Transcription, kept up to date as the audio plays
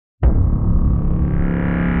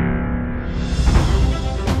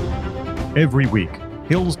Every week,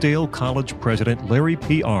 Hillsdale College President Larry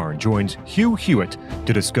P. Arnn joins Hugh Hewitt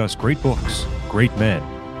to discuss great books, great men,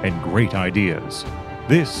 and great ideas.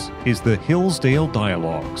 This is the Hillsdale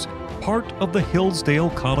Dialogues, part of the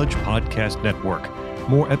Hillsdale College Podcast Network.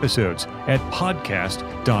 More episodes at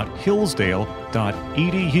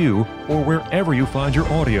podcast.hillsdale.edu or wherever you find your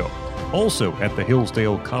audio. Also at the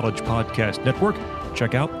Hillsdale College Podcast Network,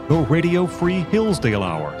 check out the Radio Free Hillsdale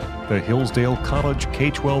Hour, the Hillsdale College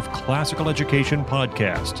K-12 Classical Education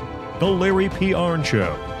Podcast, The Larry P. Arnn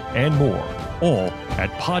Show, and more, all at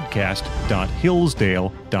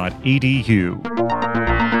podcast.hillsdale.edu.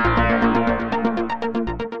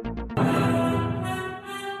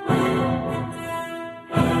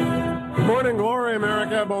 Good morning, glory,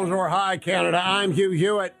 America. Bonjour, hi, Canada. I'm Hugh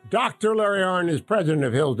Hewitt. Dr. Larry Arnn is president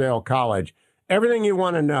of Hillsdale College. Everything you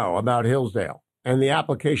want to know about Hillsdale and the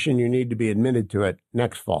application you need to be admitted to it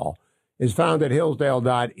next fall is found at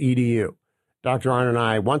hillsdale.edu. Dr. Arnn and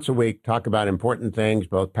I, once a week, talk about important things,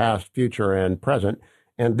 both past, future, and present.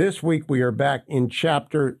 And this week, we are back in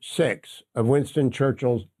Chapter 6 of Winston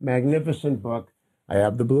Churchill's magnificent book. I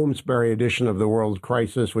have the Bloomsbury edition of The World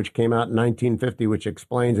Crisis, which came out in 1950, which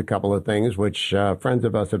explains a couple of things, which friends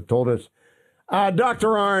of us have told us. Dr.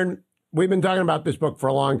 Arnn, we've been talking about this book for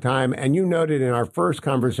a long time, and you noted in our first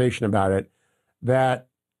conversation about it that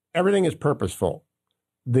everything is purposeful.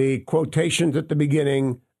 The quotations at the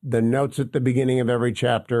beginning, the notes at the beginning of every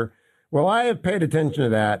chapter. Well, I have paid attention to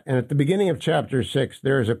that, and at the beginning of Chapter 6,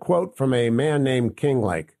 there is a quote from a man named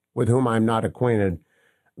Kinglake, with whom I'm not acquainted.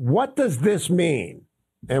 What does this mean,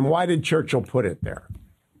 and why did Churchill put it there?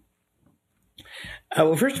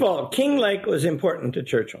 Well, first of all, Kinglake was important to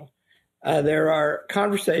Churchill. There are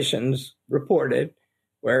conversations reported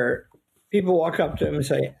where people walk up to him and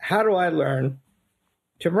say, "How do I learn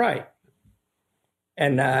to write?"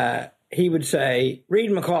 And he would say,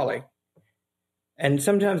 "Read Macaulay." And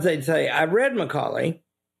sometimes they'd say, "I've read Macaulay.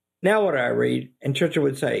 Now what do I read?" And Churchill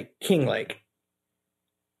would say, "Kinglake."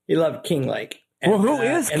 He loved Kinglake. And, well, who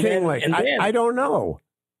is Kinglake? I don't know.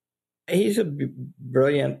 He's a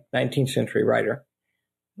brilliant 19th century writer,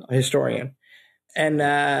 historian. And,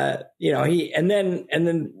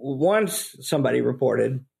 then once somebody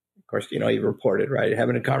reported, of course, he reported, right?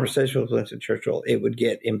 Having a conversation with Winston Churchill, it would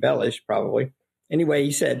get embellished probably. Anyway, he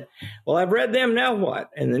said, "Well, I've read them, now what?"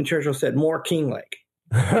 And then Churchill said, "More Kinglake."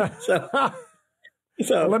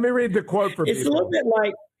 so let me read the quote for it's people. A little bit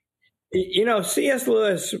like, C.S.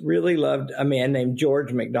 Lewis really loved a man named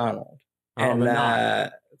George MacDonald, and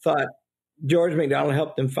thought George MacDonald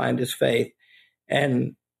helped him find his faith.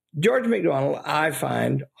 And George MacDonald, I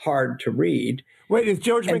find hard to read. Wait, is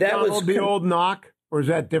George MacDonald the old knock, or is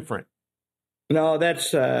that different? No,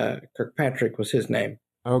 that's Kirkpatrick was his name.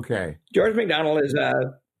 Okay. George MacDonald is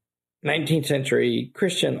a 19th century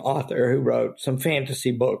Christian author who wrote some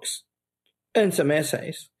fantasy books and some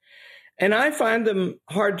essays. And I find them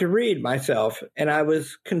hard to read myself. And I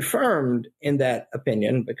was confirmed in that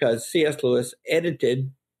opinion because C.S. Lewis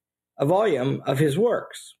edited a volume of his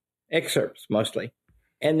works, excerpts mostly.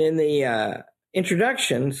 And in the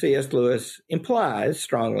introduction, C.S. Lewis implies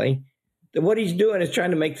strongly that what he's doing is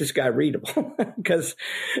trying to make this guy readable because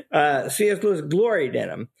C.S. Lewis gloried in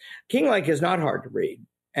him. Kinglake is not hard to read.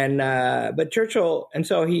 But Churchill, and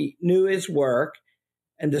so he knew his work.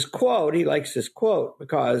 And this quote, he likes this quote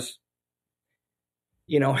because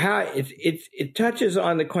how it touches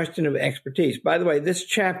on the question of expertise. By the way, this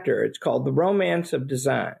chapter, it's called The Romance of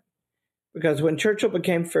Design, because when Churchill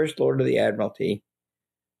became First Lord of the Admiralty,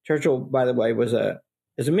 Churchill, by the way, as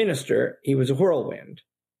a minister, he was a whirlwind.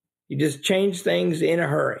 He just changed things in a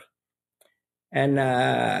hurry. And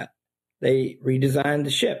they redesigned the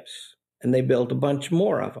ships, and they built a bunch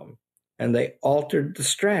more of them, and they altered the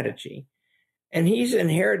strategy. And he's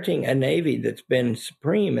inheriting a Navy that's been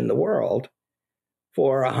supreme in the world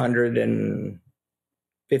for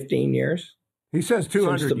 115 years. He says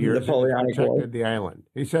 200 years Napoleonic protected the island.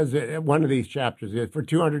 He says in one of these chapters, for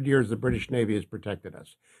 200 years, the British Navy has protected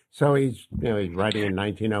us. So he's writing in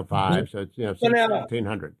 1905, so it's since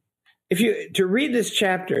 1900. To read this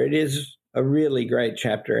chapter, it is a really great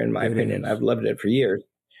chapter, in my opinion. I've loved it for years.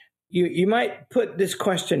 You might put this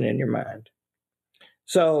question in your mind.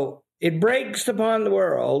 So it breaks upon the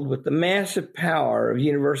world with the massive power of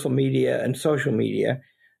universal media and social media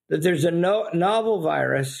that there's a novel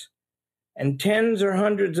virus and tens or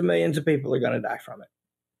hundreds of millions of people are going to die from it.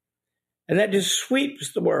 And that just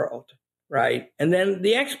sweeps the world, right? And then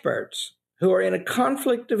the experts who are in a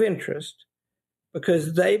conflict of interest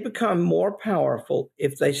because they become more powerful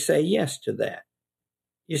if they say yes to that.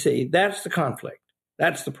 You see, that's the conflict.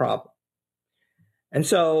 That's the problem. And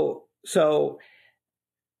so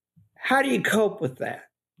how do you cope with that?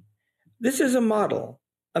 This is a model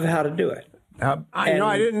of how to do it.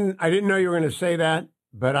 I didn't know you were going to say that,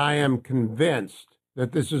 but I am convinced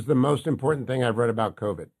that this is the most important thing I've read about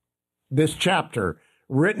COVID. This chapter,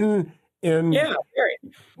 written in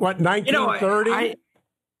what 1930.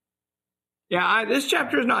 This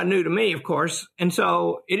chapter is not new to me, of course, and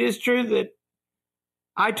so it is true that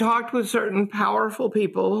I talked with certain powerful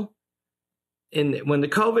people when the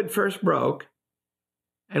COVID first broke,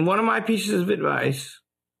 and one of my pieces of advice,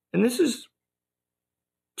 and this is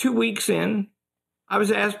 2 weeks in, I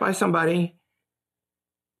was asked by somebody,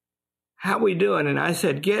 how we doing? And I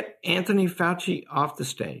said, get Anthony Fauci off the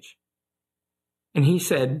stage. And he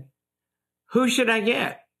said, who should I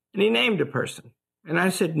get? And he named a person. And I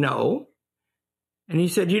said, no. And he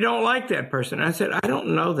said, you don't like that person. And I said, I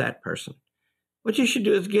don't know that person. What you should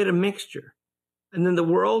do is get a mixture. And then the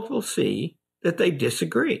world will see that they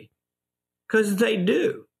disagree. Because they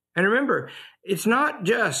do. And remember, it's not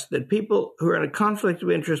just that people who are in a conflict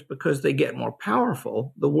of interest because they get more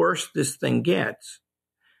powerful, the worse this thing gets.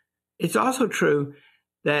 It's also true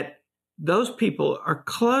that those people are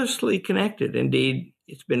closely connected. Indeed,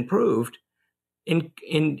 it's been proved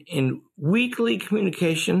in weekly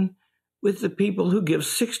communication with the people who give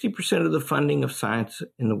 60% of the funding of science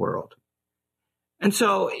in the world. And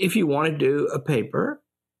so if you want to do a paper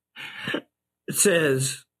that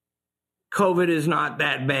says COVID is not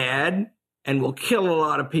that bad and will kill a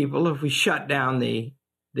lot of people if we shut down the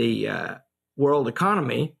world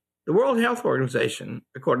economy, the World Health Organization,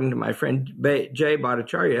 according to my friend Jay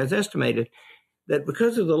Bhattacharya, has estimated that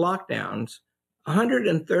because of the lockdowns,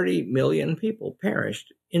 130 million people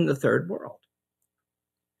perished in the third world.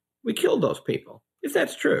 We killed those people, if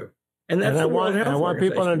that's true. And that's I want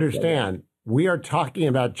people to understand, we are talking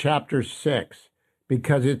about Chapter 6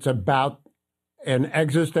 because it's about an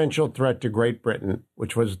existential threat to Great Britain,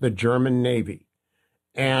 which was the German Navy.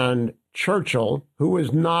 And Churchill, who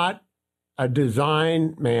was not a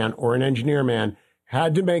design man or an engineer man,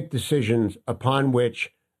 had to make decisions upon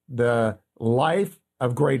which the life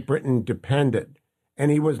of Great Britain depended. And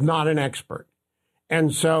he was not an expert.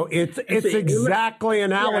 And so it's exactly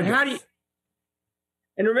analogous. Yeah,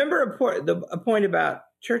 and remember a point about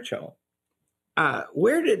Churchill.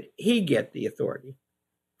 Where did he get the authority?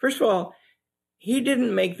 First of all, he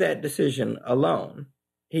didn't make that decision alone.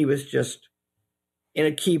 He was just in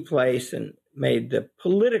a key place and made the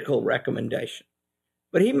political recommendation.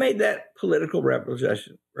 But he made that political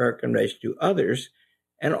recommendation to others,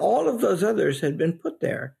 and all of those others had been put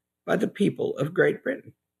there by the people of Great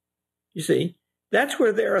Britain. You see, that's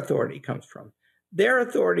where their authority comes from. Their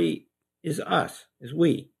authority is us, is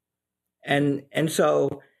we. And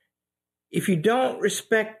so if you don't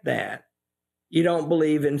respect that, you don't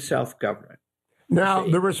believe in self-government. Now,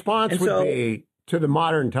 the response would be, to the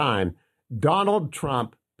modern time, Donald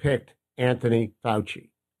Trump picked Anthony Fauci,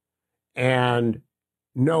 and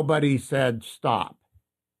nobody said stop.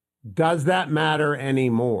 Does that matter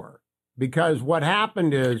anymore? Because what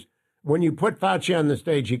happened is, when you put Fauci on the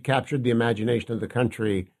stage, he captured the imagination of the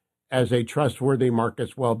country as a trustworthy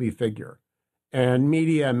Marcus Welby figure, and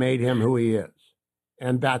media made him who he is,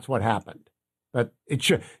 and that's what happened. But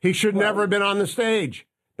he should never have been on the stage.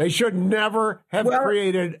 They should never have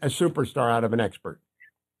created a superstar out of an expert.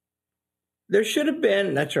 There should have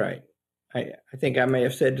been, that's right. I think I may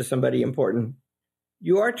have said to somebody important,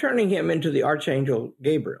 you are turning him into the Archangel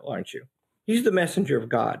Gabriel, aren't you? He's the messenger of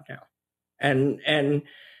God now. And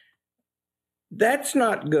that's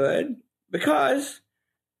not good because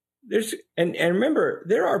and remember,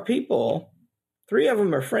 there are people, 3 of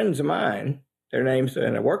them are friends of mine, their names,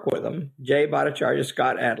 and I work with them, Jay Bhattacharya,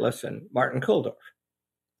 Scott Atlas, and Martin Kulldorff.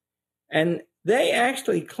 And they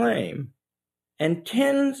actually claim, and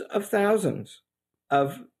tens of thousands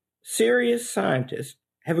of serious scientists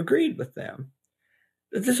have agreed with them,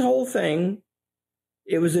 that this whole thing,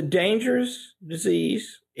 it was a dangerous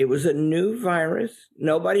disease. It was a new virus.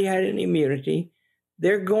 Nobody had any immunity.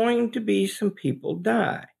 There are going to be some people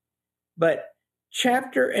die. But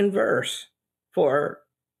chapter and verse for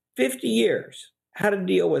 50 years, how to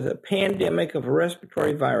deal with a pandemic of a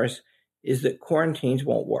respiratory virus is that quarantines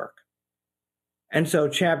won't work. And so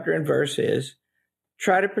chapter and verse is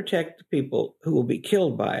try to protect the people who will be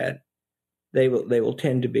killed by it. They will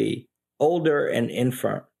tend to be older and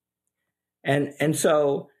infirm. And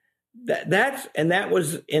so that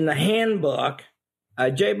was in the handbook.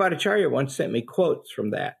 Jay Bhattacharya once sent me quotes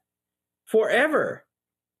from that forever.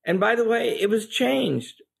 And by the way, it was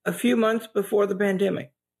changed a few months before the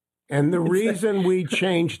pandemic. And the reason we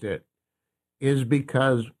changed it is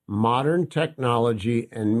because modern technology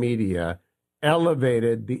and media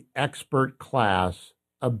elevated the expert class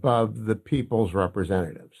above the people's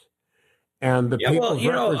representatives. And the people's a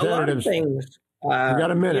lot of representatives. things. We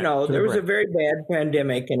got a minute. There was a very bad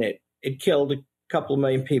pandemic, and it killed a couple of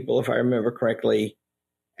million people, if I remember correctly,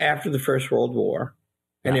 after the First World War.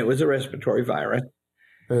 And it was a respiratory virus.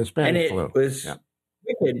 The Spanish flu. And it was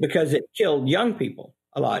wicked because it killed young people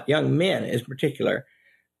a lot, young men in particular.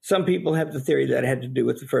 Some people have the theory that it had to do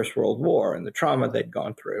with the First World War and the trauma they'd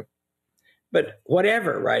gone through. But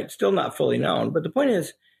whatever, right? Still not fully known. But the point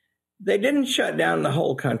is, they didn't shut down the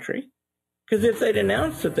whole country. Because if they'd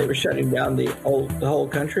announced that they were shutting down the whole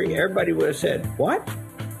country, everybody would have said, what?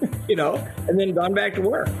 And then gone back to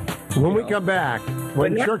work. When we come back,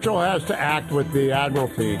 when Churchill has to act with the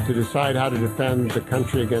Admiralty to decide how to defend the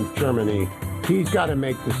country against Germany, he's got to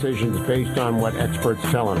make decisions based on what experts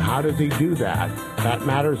tell him. How does he do that? That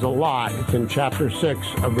matters a lot. It's in Chapter 6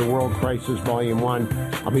 of The World Crisis, Volume 1.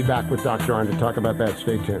 I'll be back with Dr. Arnn to talk about that.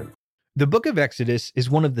 Stay tuned. The book of Exodus is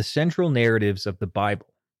one of the central narratives of the Bible.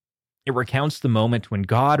 It recounts the moment when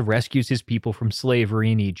God rescues his people from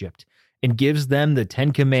slavery in Egypt and gives them the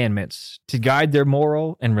 10 Commandments to guide their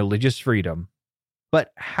moral and religious freedom.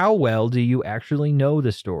 But how well do you actually know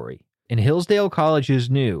the story? In Hillsdale College's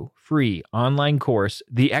new, free online course,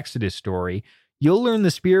 The Exodus Story, you'll learn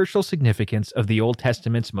the spiritual significance of the Old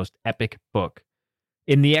Testament's most epic book.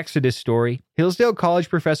 In The Exodus Story, Hillsdale College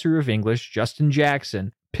professor of English, Justin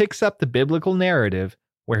Jackson, picks up the biblical narrative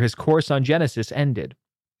where his course on Genesis ended.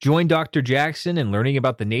 Join Dr. Jackson in learning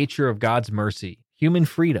about the nature of God's mercy, human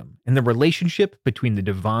freedom, and the relationship between the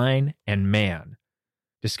divine and man.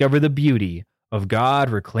 Discover the beauty of God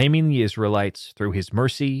reclaiming the Israelites through his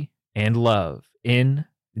mercy and love in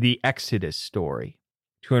The Exodus Story.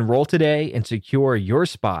 To enroll today and secure your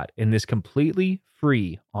spot in this completely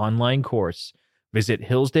free online course, visit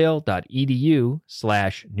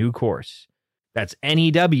hillsdale.edu/new course. That's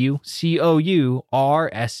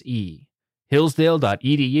NEWCOURSE.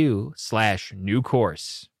 hillsdale.edu/new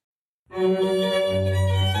course.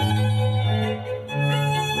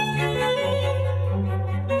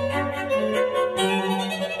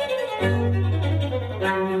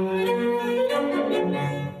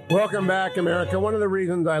 Welcome back, America. One of the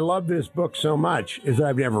reasons I love this book so much is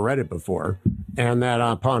I've never read it before, and that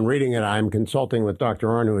upon reading it, I'm consulting with Dr.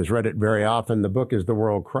 Arnn, who has read it very often. The book is The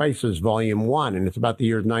World Crisis, Volume 1, and it's about the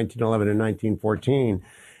years 1911 and 1914.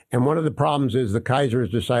 And one of the problems is the Kaiser has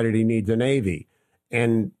decided he needs a navy.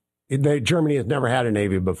 And Germany has never had a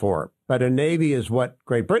navy before. But a navy is what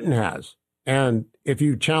Great Britain has. And if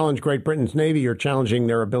you challenge Great Britain's navy, you're challenging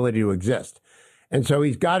their ability to exist. And so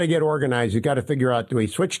he's got to get organized. He's got to figure out, do we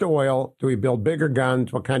switch to oil? Do we build bigger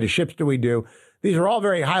guns? What kind of ships do we do? These are all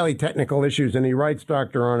very highly technical issues. And he writes,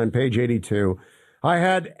 Dr. Arnn, on page 82, I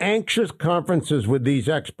had anxious conferences with these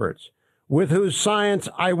experts, with whose science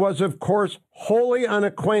I was, of course, wholly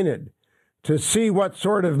unacquainted, to see what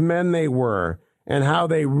sort of men they were and how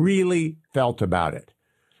they really felt about it.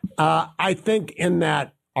 I think in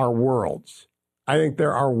that are worlds. I think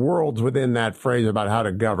there are worlds within that phrase about how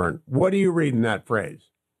to govern. What do you read in that phrase?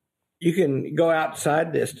 You can go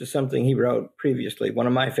outside this to something he wrote previously. One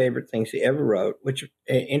of my favorite things he ever wrote, which,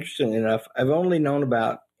 interestingly enough, I've only known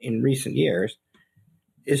about in recent years,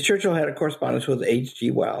 is Churchill had a correspondence with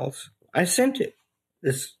H.G. Wells. I sent it,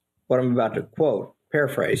 what I'm about to quote,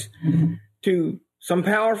 paraphrase, to some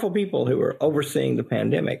powerful people who were overseeing the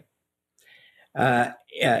pandemic.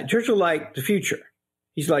 Churchill liked the future.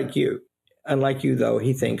 He's like you. Unlike you, though,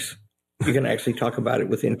 he thinks you can actually talk about it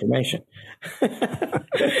with information.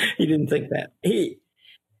 He didn't think that.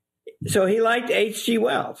 So he liked H.G.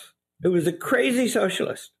 Wells, who was a crazy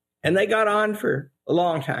socialist, and they got on for a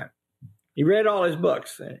long time. He read all his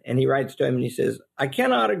books, and he writes to him, and he says, I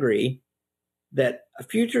cannot agree that a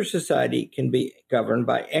future society can be governed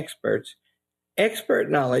by experts. Expert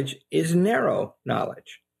knowledge is narrow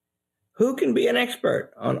knowledge. Who can be an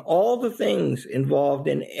expert on all the things involved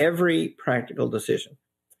in every practical decision?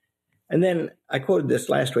 And then I quoted this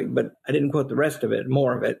last week, but I didn't quote the rest of it,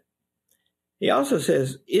 more of it. He also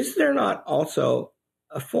says, is there not also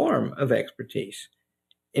a form of expertise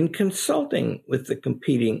in consulting with the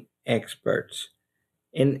competing experts,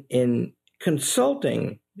 in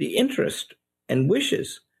consulting the interest and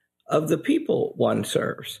wishes of the people one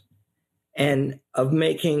serves, and of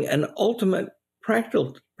making an ultimate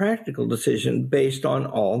practical decision based on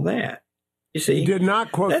all that? You see, you did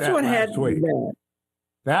not quote that's that what last had week.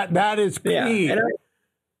 That is key. Yeah,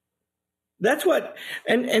 that's what,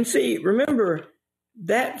 and see, remember,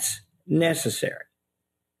 that's necessary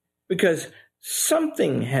because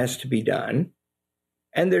something has to be done.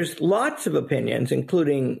 And there's lots of opinions,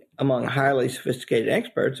 including among highly sophisticated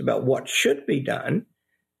experts, about what should be done.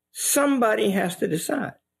 Somebody has to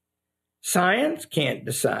decide. Science can't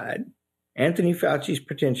decide. Anthony Fauci's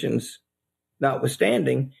pretensions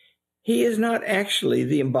notwithstanding, he is not actually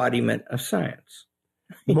the embodiment of science.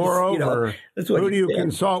 Moreover, who do you said.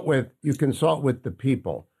 consult with? You consult with the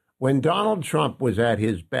people. When Donald Trump was at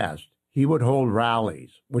his best, he would hold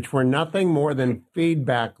rallies, which were nothing more than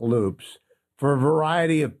feedback loops for a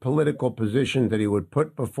variety of political positions that he would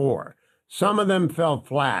put before. Some of them fell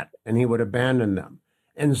flat, and he would abandon them.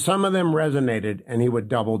 And some of them resonated, and he would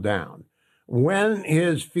double down. When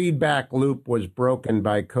his feedback loop was broken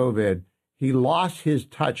by COVID, he lost his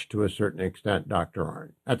touch to a certain extent, Dr.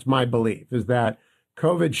 Arnn. That's my belief, is that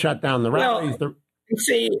COVID shut down the rallies.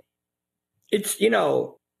 See, it's,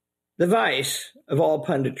 the vice of all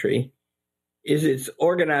punditry is its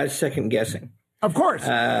organized second guessing. Of course,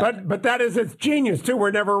 but that is its genius, too.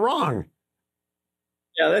 We're never wrong.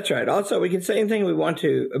 Yeah, that's right. Also, we can say anything we want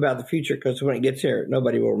to about the future because when it gets here,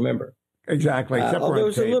 nobody will remember. Exactly. Although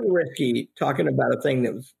it's a little risky talking about a thing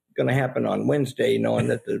that was going to happen on Wednesday, knowing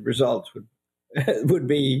that the results would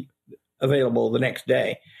be available the next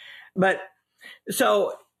day. But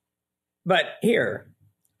here,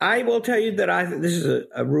 I will tell you that this is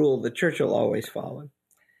a rule that Churchill always followed.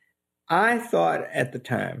 I thought at the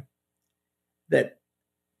time that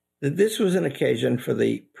this was an occasion for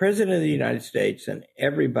the President of the United States and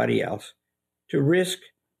everybody else to risk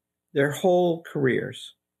their whole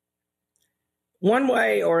careers, one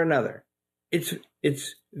way or another.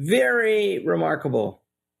 It's very remarkable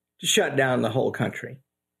to shut down the whole country.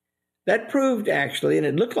 That proved actually, and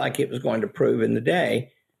it looked like it was going to prove in the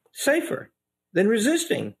day, safer than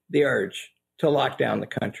resisting the urge to lock down the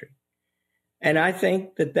country. And I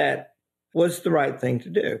think that was the right thing to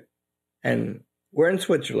do. And we're in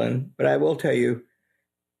Switzerland, but I will tell you,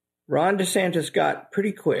 Ron DeSantis got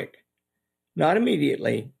pretty quick, not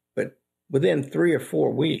immediately, but within 3 or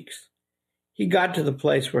 4 weeks, he got to the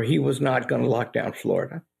place where he was not going to lock down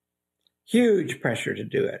Florida. Huge pressure to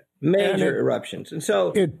do it, major eruptions. And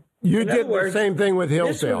so you did the same thing with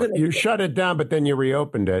Hillsdale. You shut it down, but then you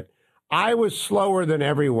reopened it. I was slower than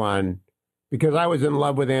everyone because I was in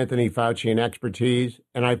love with Anthony Fauci and expertise,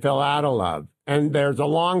 and I fell out of love. And there's a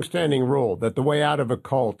long-standing rule that the way out of a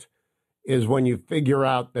cult is when you figure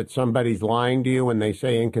out that somebody's lying to you when they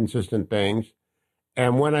say inconsistent things.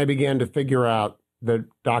 And when I began to figure out that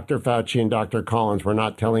Dr. Fauci and Dr. Collins were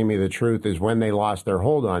not telling me the truth is when they lost their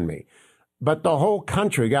hold on me. But the whole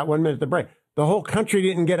country got 1 minute to break. The whole country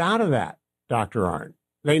didn't get out of that, Dr. Arnn.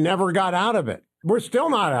 They never got out of it. We're still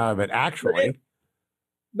not out of it, actually.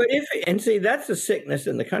 But see, that's a sickness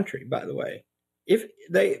in the country, by the way.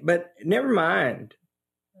 But never mind.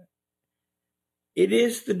 It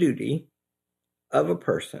is the duty of a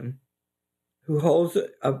person who holds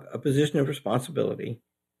a position of responsibility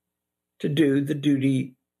to do the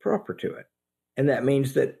duty proper to it. And that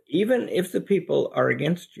means that even if the people are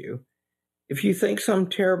against you, if you think some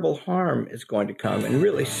terrible harm is going to come, and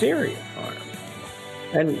really serious harm,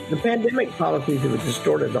 and the pandemic policies have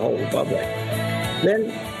distorted the whole republic,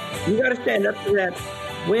 then you got to stand up to that,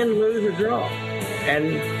 win, lose, or draw.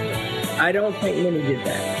 And I don't think many did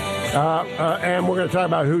that. And we're going to talk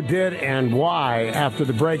about who did and why after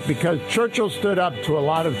the break, because Churchill stood up to a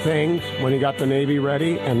lot of things when he got the Navy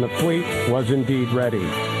ready, and the fleet was indeed ready.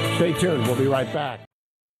 Stay tuned. We'll be right back.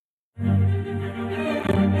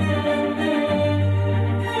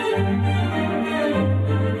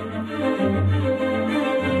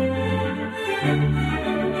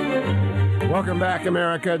 Welcome back,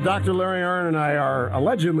 America. Dr. Larry Arnn and I are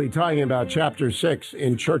allegedly talking about Chapter 6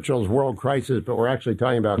 in Churchill's World Crisis, but we're actually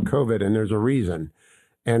talking about COVID, and there's a reason.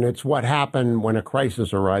 And it's what happened when a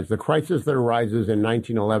crisis arises. The crisis that arises in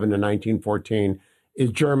 1911 to 1914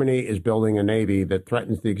 is Germany is building a navy that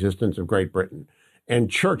threatens the existence of Great Britain.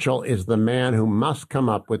 And Churchill is the man who must come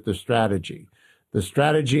up with the strategy. The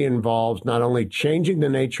strategy involves not only changing the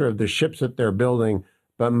nature of the ships that they're building,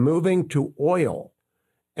 but moving to oil.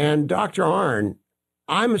 And Dr. Arnn,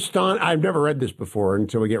 I'm astonished. I've never read this before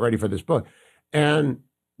until we get ready for this book. And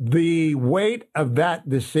the weight of that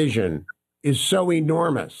decision is so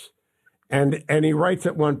enormous. And he writes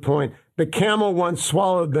at one point, the camel once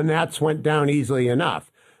swallowed, the gnats went down easily enough.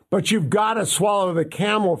 But you've got to swallow the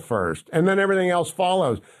camel first, and then everything else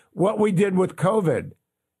follows. What we did with COVID,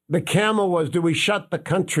 the camel was, do we shut the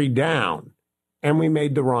country down? And we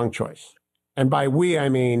made the wrong choice. And by we, I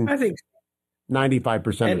mean... I think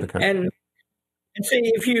 95% of the country. And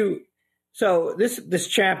see, so this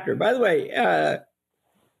chapter, by the way,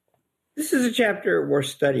 this is a chapter worth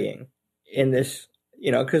studying in this,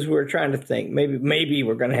 because we're trying to think maybe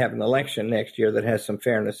we're going to have an election next year that has some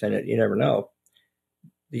fairness in it. You never know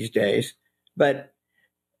these days. But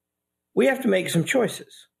we have to make some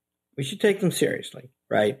choices. We should take them seriously,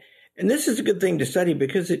 right? And this is a good thing to study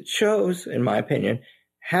because it shows, in my opinion,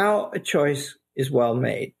 how a choice is well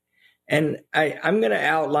made. And I'm going to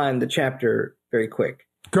outline the chapter very quick.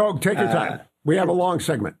 Go, take your time. We have a long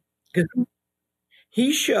segment.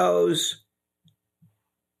 He shows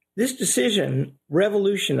this decision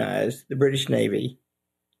revolutionized the British Navy,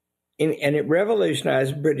 and it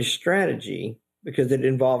revolutionized British strategy because it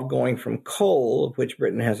involved going from coal, of which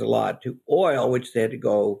Britain has a lot, to oil, which they had to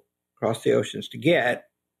go across the oceans to get.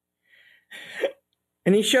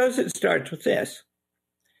 And he shows it starts with this.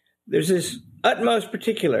 There's this utmost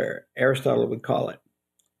particular, Aristotle would call it,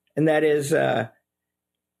 and that is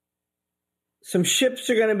some ships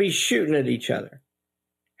are going to be shooting at each other.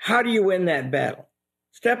 How do you win that battle?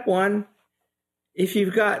 Step one, if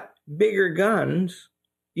you've got bigger guns,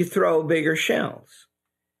 you throw bigger shells.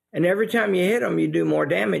 And every time you hit them, you do more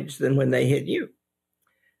damage than when they hit you.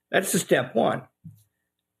 That's the step one.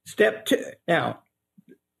 Step two, now,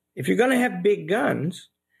 if you're going to have big guns,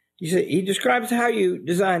 he describes how you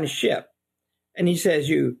design a ship. And he says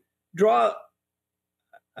you draw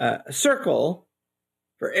a circle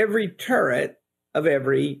for every turret of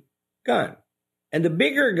every gun. And the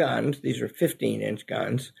bigger guns, these are 15-inch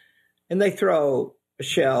guns, and they throw a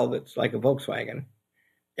shell that's like a Volkswagen.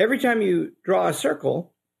 Every time you draw a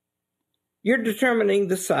circle, you're determining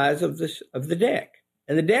the size of the deck.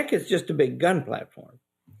 And the deck is just a big gun platform.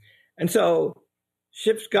 And so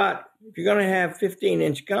ships if you're going to have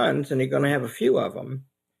 15-inch guns and you're going to have a few of them,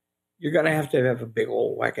 you're going to have a big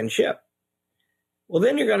old whacking ship. Well,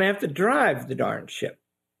 then you're going to have to drive the darn ship.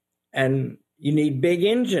 And you need big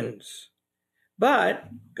engines. But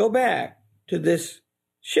go back to this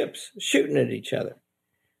ships shooting at each other.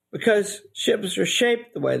 Because ships are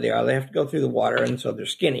shaped the way they are. They have to go through the water, and so they're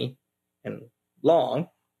skinny and long.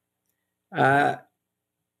 The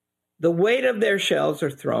weight of their shells are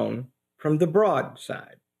thrown from the broad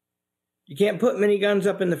side. You can't put many guns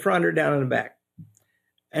up in the front or down in the back.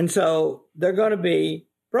 And so they're going to be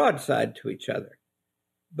broadside to each other.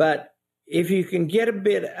 But if you can get a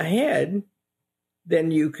bit ahead,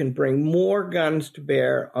 then you can bring more guns to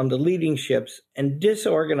bear on the leading ships and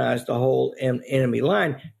disorganize the whole enemy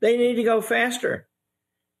line. They need to go faster,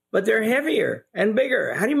 but they're heavier and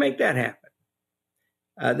bigger. How do you make that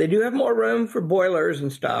happen? They do have more room for boilers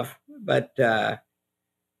and stuff, but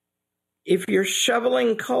if you're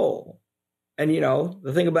shoveling coal, and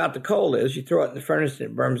the thing about the coal is you throw it in the furnace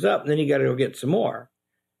and it burns up, and then you got to go get some more.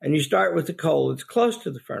 And you start with the coal that's close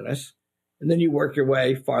to the furnace, and then you work your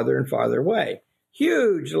way farther and farther away.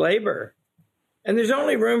 Huge labor. And there's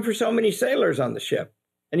only room for so many sailors on the ship.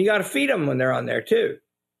 And you got to feed them when they're on there too.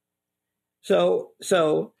 So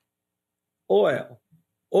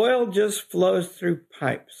oil just flows through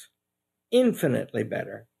pipes infinitely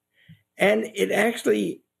better. And it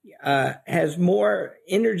actually has more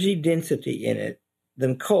energy density in it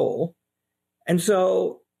than coal. And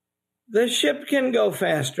so the ship can go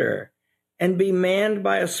faster and be manned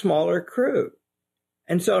by a smaller crew.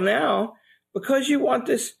 And so now, because you want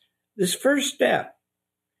this first step,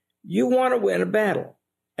 you want to win a battle.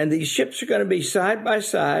 And these ships are going to be side by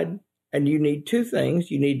side, and you need two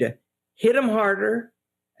things. You need to hit them harder,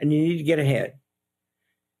 and you need to get ahead.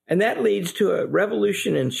 And that leads to a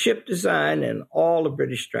revolution in ship design and all of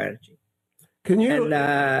British strategy. Can you? And,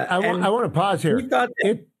 I want to pause here.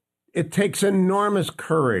 It takes enormous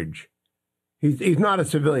courage. He's not a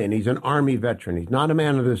civilian. He's an Army veteran. He's not a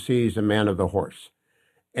man of the sea. He's a man of the horse.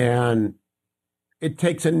 And it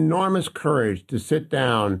takes enormous courage to sit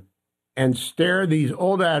down and stare these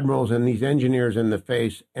old admirals and these engineers in the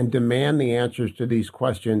face and demand the answers to these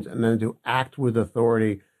questions, and then to act with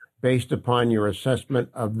authority based upon your assessment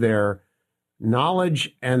of their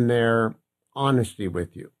knowledge and their honesty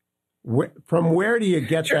with you. From where do you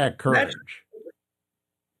get that courage?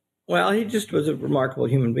 Well, he just was a remarkable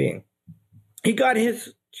human being. He got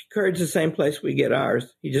his courage the same place we get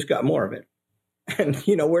ours. He just got more of it. And,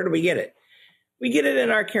 where do we get it? We get it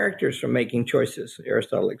in our characters from making choices,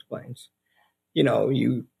 Aristotle explains.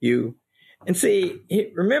 And see,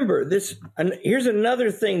 remember this, and here's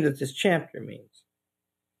another thing that this chapter means.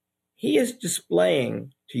 He is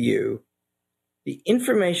displaying to you the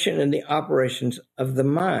information and the operations of the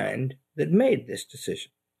mind that made this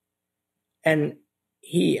decision. And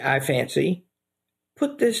he, I fancy,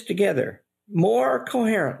 put this together more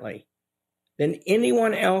coherently than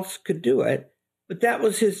anyone else could do it, but that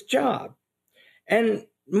was his job. And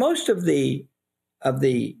most of the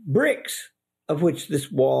bricks of which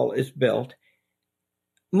this wall is built,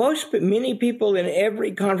 many people in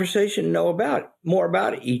every conversation know more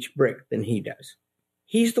about each brick than he does.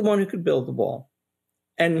 He's the one who could build the wall.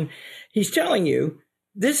 And he's telling you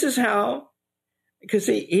this is how, because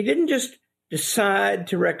he didn't just decide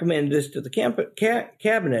to recommend this to the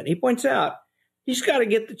cabinet. He points out he's got to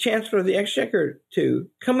get the Chancellor of the Exchequer to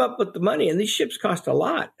come up with the money. And these ships cost a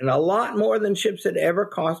lot, and a lot more than ships had ever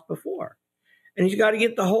cost before. And he's got to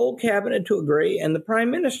get the whole cabinet to agree and the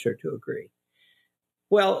prime minister to agree.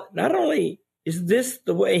 Well, not only is this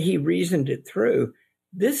the way he reasoned it through,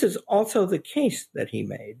 this is also the case that he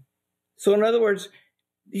made. So in other words,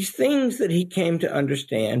 these things that he came to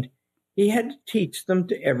understand, he had to teach them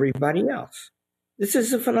to everybody else. This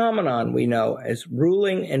is a phenomenon we know as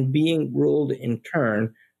ruling and being ruled in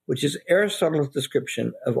turn, which is Aristotle's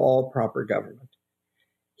description of all proper government.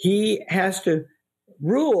 He has to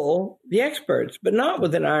rule the experts, but not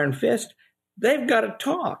with an iron fist. They've got to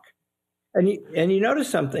talk. And you notice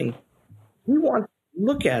something. He wants to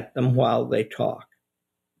look at them while they talk.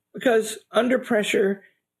 Because under pressure,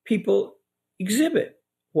 people exhibit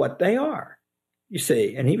what they are, you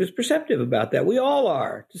see. And he was perceptive about that. We all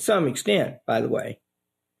are, to some extent, by the way.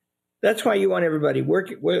 That's why you want everybody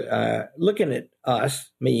looking at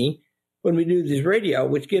us, me, when we do this radio,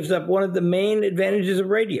 which gives up one of the main advantages of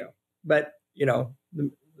radio. But, the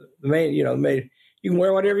main, you can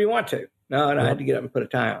wear whatever you want to. No, I had to get up and put a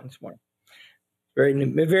tie on this morning. Very,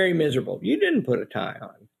 very miserable. You didn't put a tie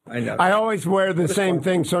on. I know. I always wear the same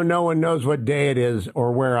thing so no one knows what day it is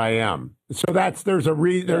or where I am. So there's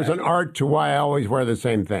an art to why I always wear the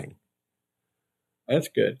same thing. That's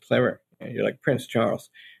good. Clever. You're like Prince Charles,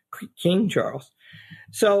 King Charles.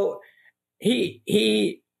 So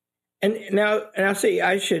and now see,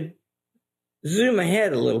 I should zoom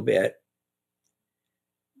ahead a little bit,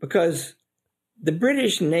 because the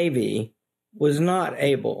British Navy was not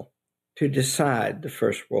able to decide the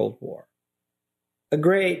First World War. A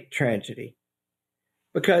great tragedy,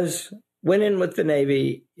 because winning with the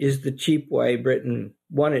Navy is the cheap way Britain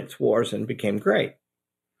won its wars and became great.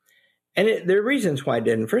 And there are reasons why it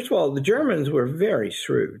didn't. First of all, the Germans were very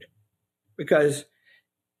shrewd, because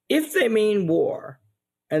if they mean war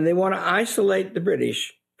and they want to isolate the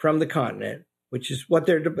British from the continent, which is what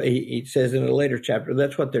he says in a later chapter,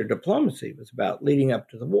 that's what their diplomacy was about leading up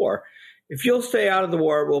to the war. If you'll stay out of the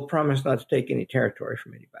war, we'll promise not to take any territory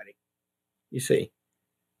from anybody. You see,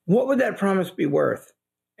 what would that promise be worth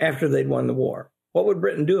after they'd won the war? What would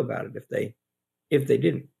Britain do about it if they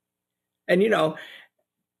didn't? And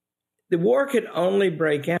the war could only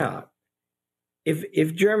break out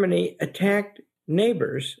if Germany attacked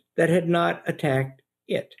neighbors that had not attacked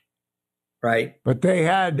it, right? But they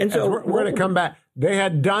had, and so we're going to come back, they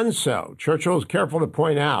had done so. Churchill was careful to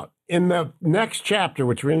point out, in the next chapter,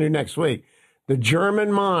 which we're going to do next week, the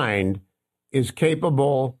German mind is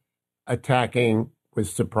capable attacking with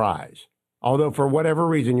surprise. Although for whatever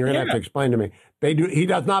reason, you're going to have to explain to me, he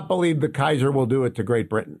does not believe the Kaiser will do it to Great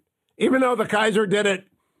Britain, even though the Kaiser did it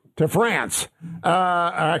to France.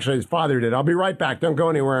 Actually, his father did. I'll be right back. Don't go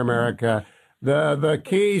anywhere, America. The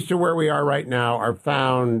keys to where we are right now are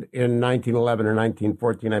found in 1911 or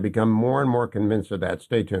 1914. I become more and more convinced of that.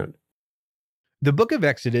 Stay tuned. The book of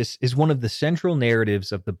Exodus is one of the central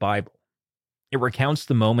narratives of the Bible. It recounts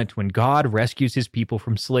the moment when God rescues his people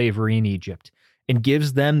from slavery in Egypt and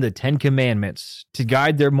gives them the 10 Commandments to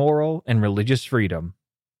guide their moral and religious freedom.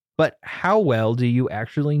 But how well do you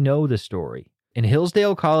actually know the story? In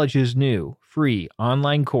Hillsdale College's new, free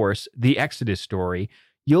online course, The Exodus Story,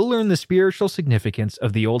 you'll learn the spiritual significance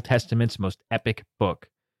of the Old Testament's most epic book.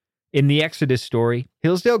 In The Exodus Story,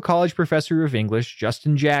 Hillsdale College professor of English,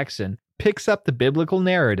 Justin Jackson, picks up the biblical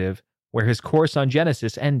narrative where his course on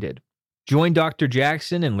Genesis ended. Join Dr.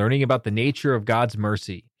 Jackson in learning about the nature of God's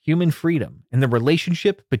mercy, human freedom, and the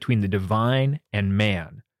relationship between the divine and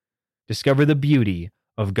man. Discover the beauty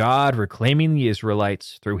of God reclaiming the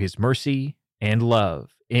Israelites through his mercy and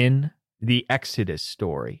love in The Exodus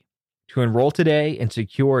Story. To enroll today and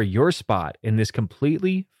secure your spot in this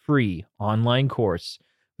completely free online course,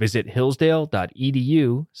 visit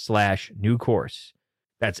hillsdale.edu/new course.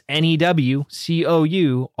 That's NEWCOURSE.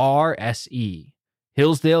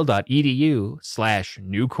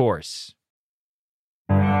 Hillsdale.edu/new course.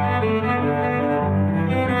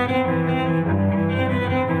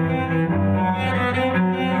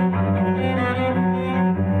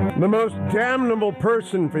 The most damnable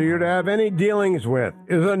person for you to have any dealings with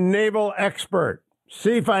is a naval expert.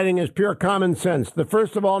 Sea fighting is pure common sense. The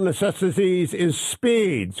first of all necessities is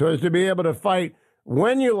speed, so as to be able to fight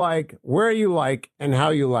when you like, where you like, and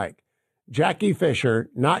how you like. Jackie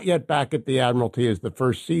Fisher, not yet back at the Admiralty as the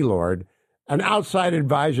first Sea Lord, an outside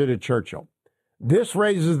advisor to Churchill. This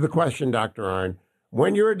raises the question, Dr. Arnn,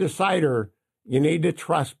 when you're a decider, you need to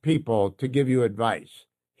trust people to give you advice.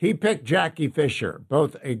 He picked Jackie Fisher,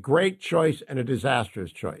 both a great choice and a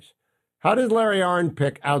disastrous choice. How does Larry Arnn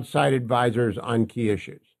pick outside advisors on key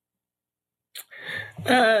issues?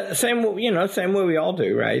 Same way we all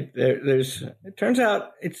do, right? It turns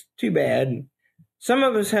out it's too bad. Some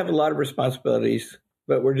of us have a lot of responsibilities,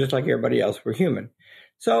 but we're just like everybody else. We're human.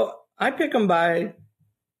 So I pick them by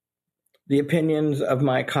the opinions of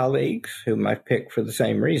my colleagues, whom I pick for the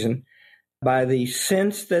same reason, by the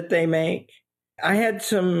sense that they make. I had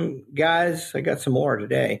some guys, I got some more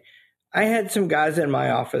today. I had some guys in my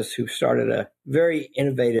office who started a very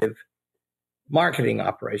innovative marketing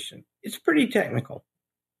operation. It's pretty technical.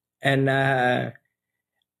 And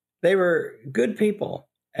they were good people.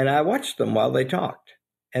 And I watched them while they talked.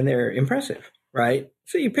 And they're impressive, right?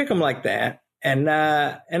 So you pick them like that. And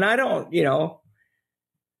I don't,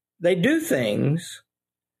 they do things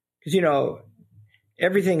because,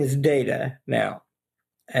 everything is data now.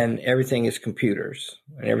 And everything is computers.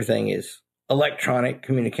 And everything is electronic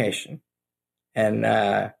communication.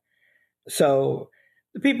 And so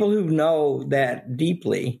the people who know that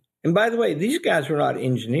deeply, and by the way, these guys were not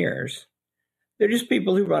engineers. They're just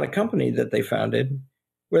people who run a company that they founded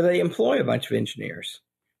where they employ a bunch of engineers.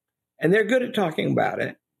 And they're good at talking about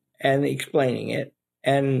it and explaining it.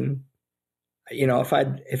 And, if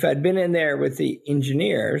I'd been in there with the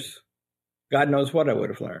engineers, God knows what I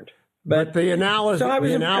would have learned. But the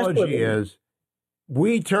analogy is,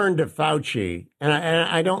 we turned to Fauci, and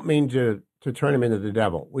I don't mean to turn him into the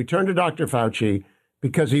devil. We turned to Dr. Fauci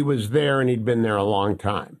because he was there and he'd been there a long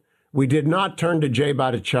time. We did not turn to Jay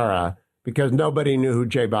Bhattacharya because nobody knew who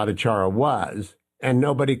Jay Bhattacharya was and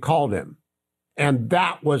nobody called him. And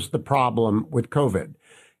that was the problem with COVID.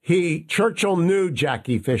 Churchill knew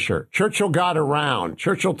Jackie Fisher. Churchill got around.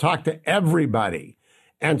 Churchill talked to everybody.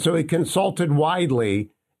 And so he consulted widely,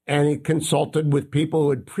 and he consulted with people who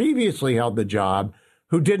had previously held the job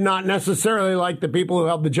who did not necessarily like the people who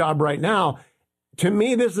held the job right now. To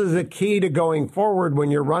me, this is a key to going forward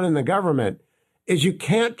when you're running the government, is you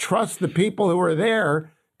can't trust the people who are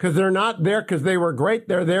there because they're not there because they were great.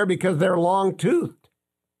 They're there because they're long-toothed.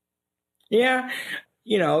 Yeah,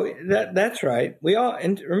 that's right. We all,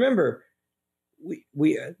 and remember,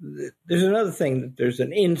 we there's another thing, that there's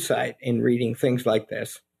an insight in reading things like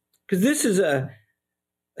this, because this is a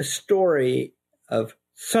story of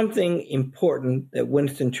something important that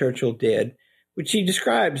Winston Churchill did, which he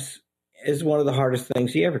describes as one of the hardest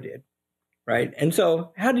things he ever did, right? And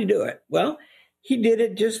so how did he do it? Well, he did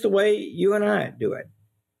it just the way you and I do it.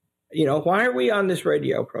 Why are we on this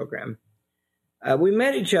radio program? We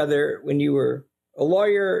met each other when you were a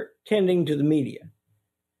lawyer tending to the media.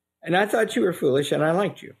 And I thought you were foolish, and I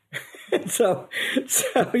liked you. so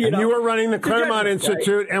you were running the Claremont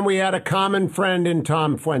Institute, right? And we had a common friend in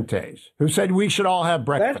Tom Fuentes who said we should all have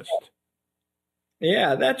breakfast.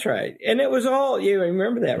 That's right. And it was all, you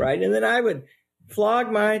remember that, right? And then I would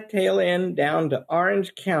flog my tail end down to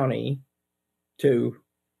Orange County to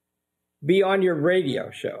be on your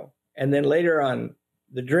radio show. And then later on,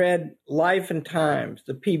 the dread Life and Times,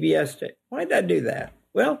 the PBS tape. Why did I do that?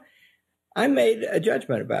 Well, I made a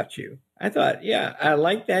judgment about you. I thought, I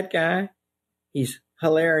like that guy. He's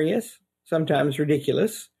hilarious, sometimes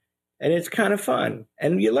ridiculous, and it's kind of fun.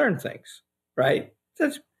 And you learn things, right?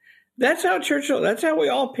 That's how Churchill, that's how we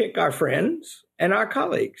all pick our friends and our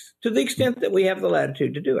colleagues, to the extent that we have the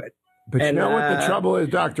latitude to do it. But you know what the trouble is,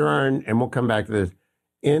 Dr. Arnn, and we'll come back to this.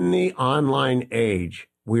 In the online age,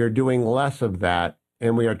 we are doing less of that,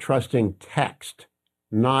 and we are trusting text,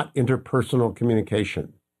 not interpersonal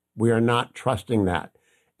communication. We are not trusting that.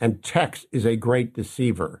 And text is a great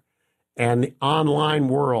deceiver. And the online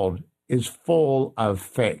world is full of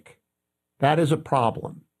fake. That is a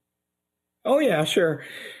problem. Oh, yeah, sure.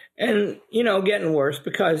 And, getting worse,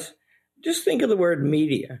 because just think of the word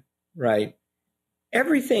media, right?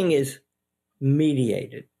 Everything is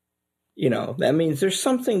mediated. That means there's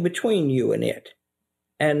something between you and it.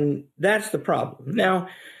 And that's the problem. Now,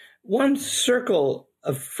 one circle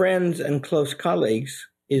of friends and close colleagues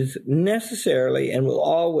is necessarily and will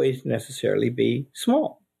always necessarily be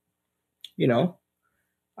small.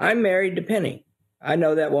 I'm married to Penny. I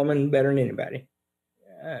know that woman better than anybody,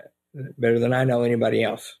 better than I know anybody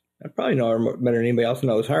else. I probably know her better than anybody else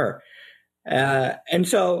knows her. And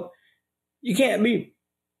so you can't be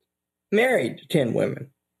married to 10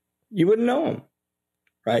 women. You wouldn't know them,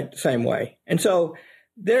 right? The same way. And so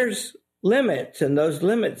there's limits, and those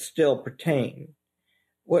limits still pertain.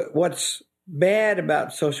 What's bad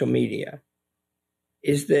about social media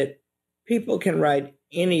is that people can write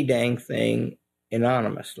any dang thing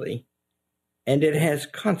anonymously, and it has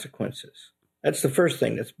consequences. That's the first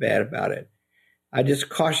thing that's bad about it. I just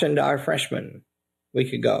cautioned our freshmen we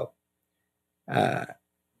could go. I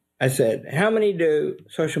said, how many do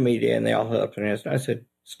social media? And they all held up their hands. And I said,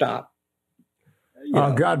 stop.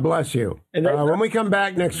 God bless you. When we come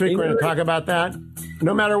back next week, we're going to talk about that.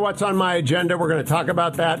 No matter what's on my agenda, we're going to talk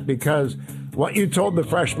about that because what you told the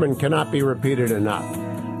freshmen cannot be repeated enough.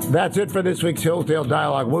 That's it for this week's Hillsdale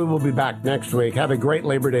Dialogue. We will be back next week. Have a great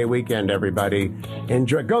Labor Day weekend, everybody.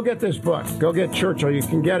 Enjoy. Go get this book. Go get Churchill. You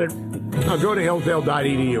can get it. Go to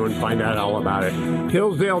hillsdale.edu and find out all about it.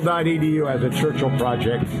 Hillsdale.edu has a Churchill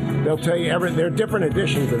project. They'll tell you there are different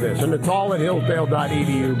editions of this, and it's all at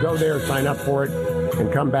hillsdale.edu. Go there, sign up for it,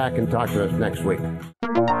 and come back and talk to us next week.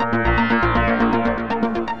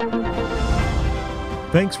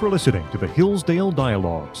 Thanks for listening to the Hillsdale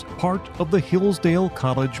Dialogues, part of the Hillsdale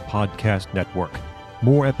College Podcast Network.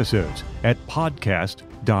 More episodes at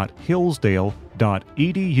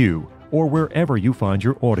podcast.hillsdale.edu or wherever you find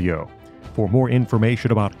your audio. For more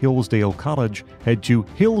information about Hillsdale College, head to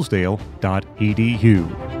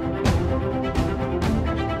hillsdale.edu.